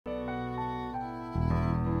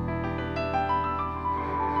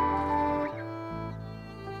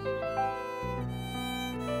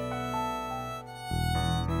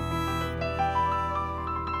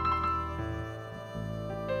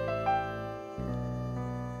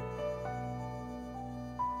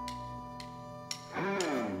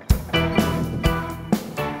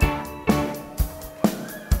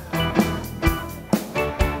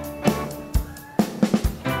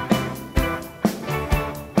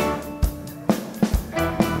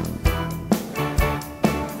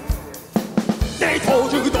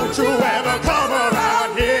Don't you ever come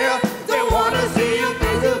around here. They wanna see you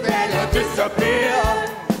disappear, you disappear.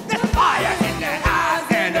 There's fire in their eyes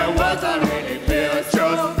and the words are really clear.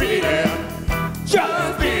 Just beat it,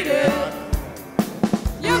 just beat it.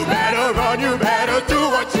 You better run, you better do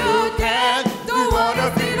what you can. You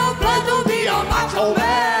wanna be no blood, to be a macho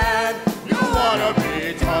man. You wanna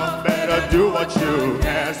be tough, better do what you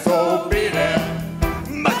can. So beat it,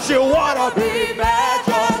 but you wanna be bad,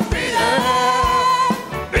 just beat it,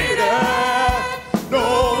 beat it. No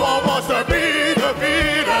one wants to be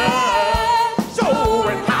defeated.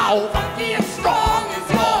 Showing how funky and strong is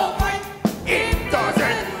your fight. It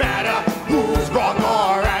doesn't matter who's wrong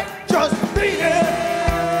or right. Just beat it.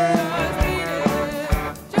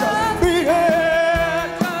 Just beat it.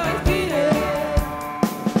 Just beat it.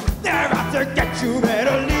 They're out to get you,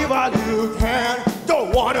 better leave while you can.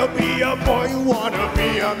 Don't wanna be a boy, you wanna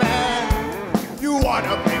be a man. You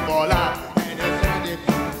wanna play for life and it's ended.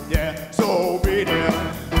 Yeah, so beat it.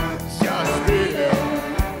 Just beat it.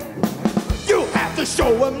 You have to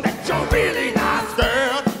show them that you're really not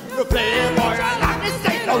scared. You're playing for your life, and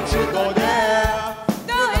say don't you go there.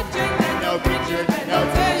 They'll hit you and they'll beat you and they'll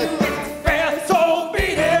tell you it's fair. So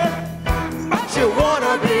beat it. But you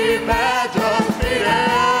wanna be mad, just beat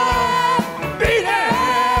it. Beat it.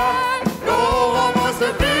 No one wants to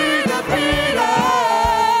be defeated.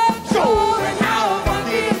 Showing how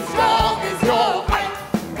funky and strong is your fight.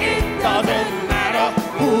 It doesn't matter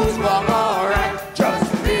who's wrong or right.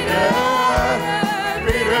 Just beat it.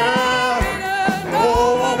 Beat it. No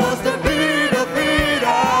one wants to be defeated.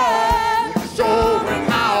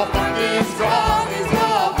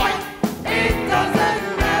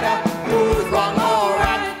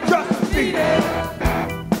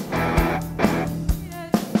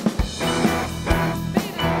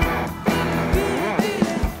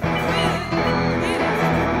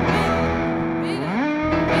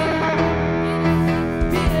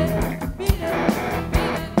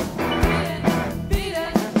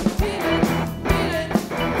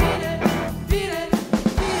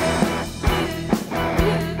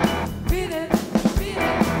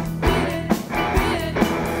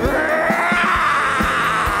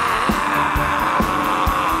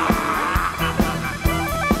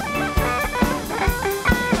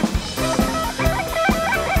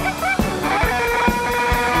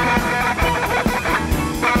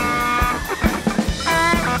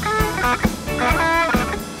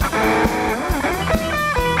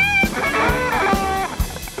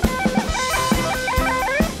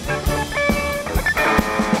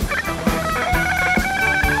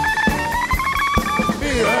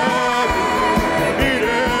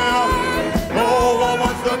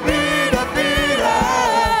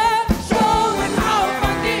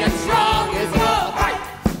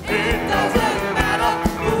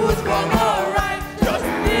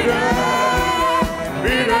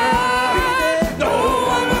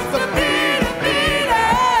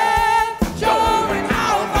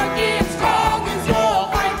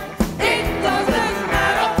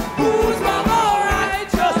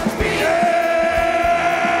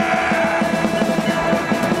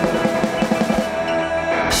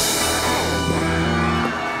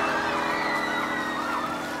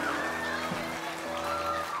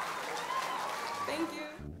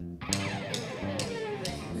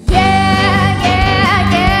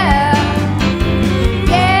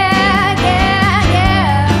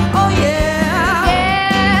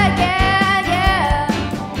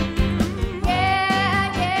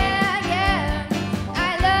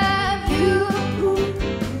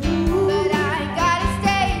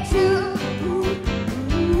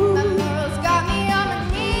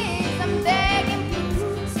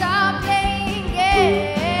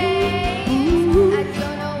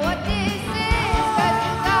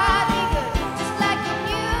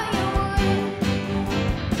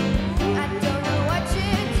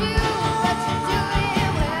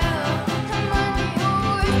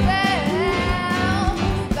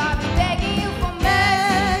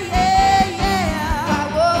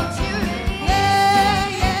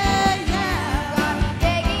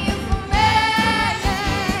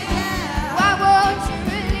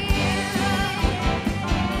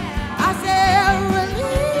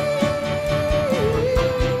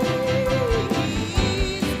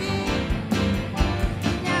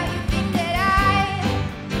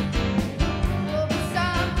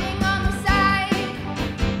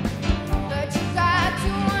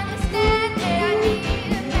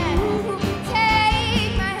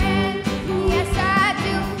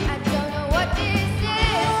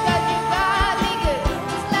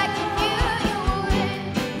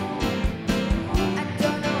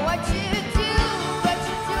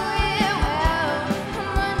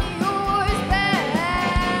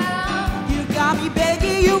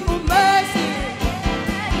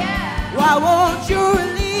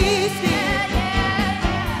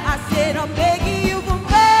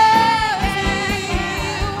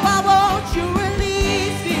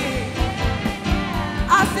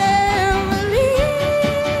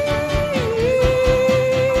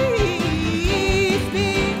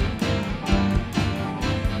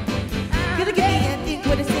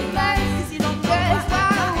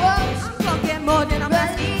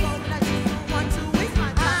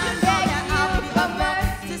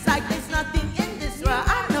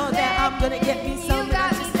 gonna get me something I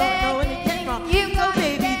just don't know where it came from. So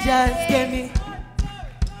baby, just give me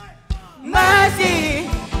mercy.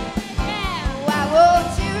 Why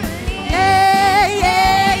won't you leave? Yeah,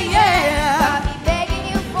 yeah, yeah. Got me begging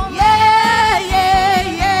you for me. Yeah, yeah,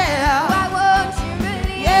 yeah. Why won't you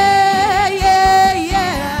release? Yeah, yeah,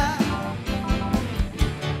 yeah.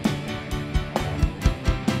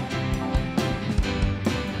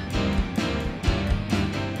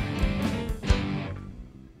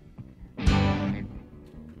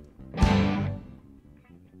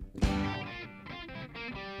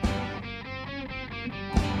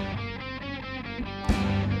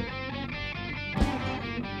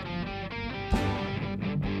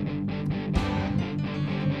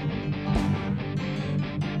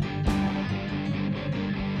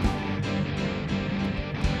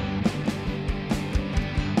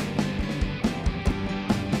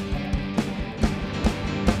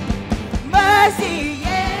 Mercy,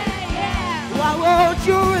 yeah, yeah. Why won't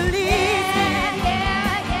you release?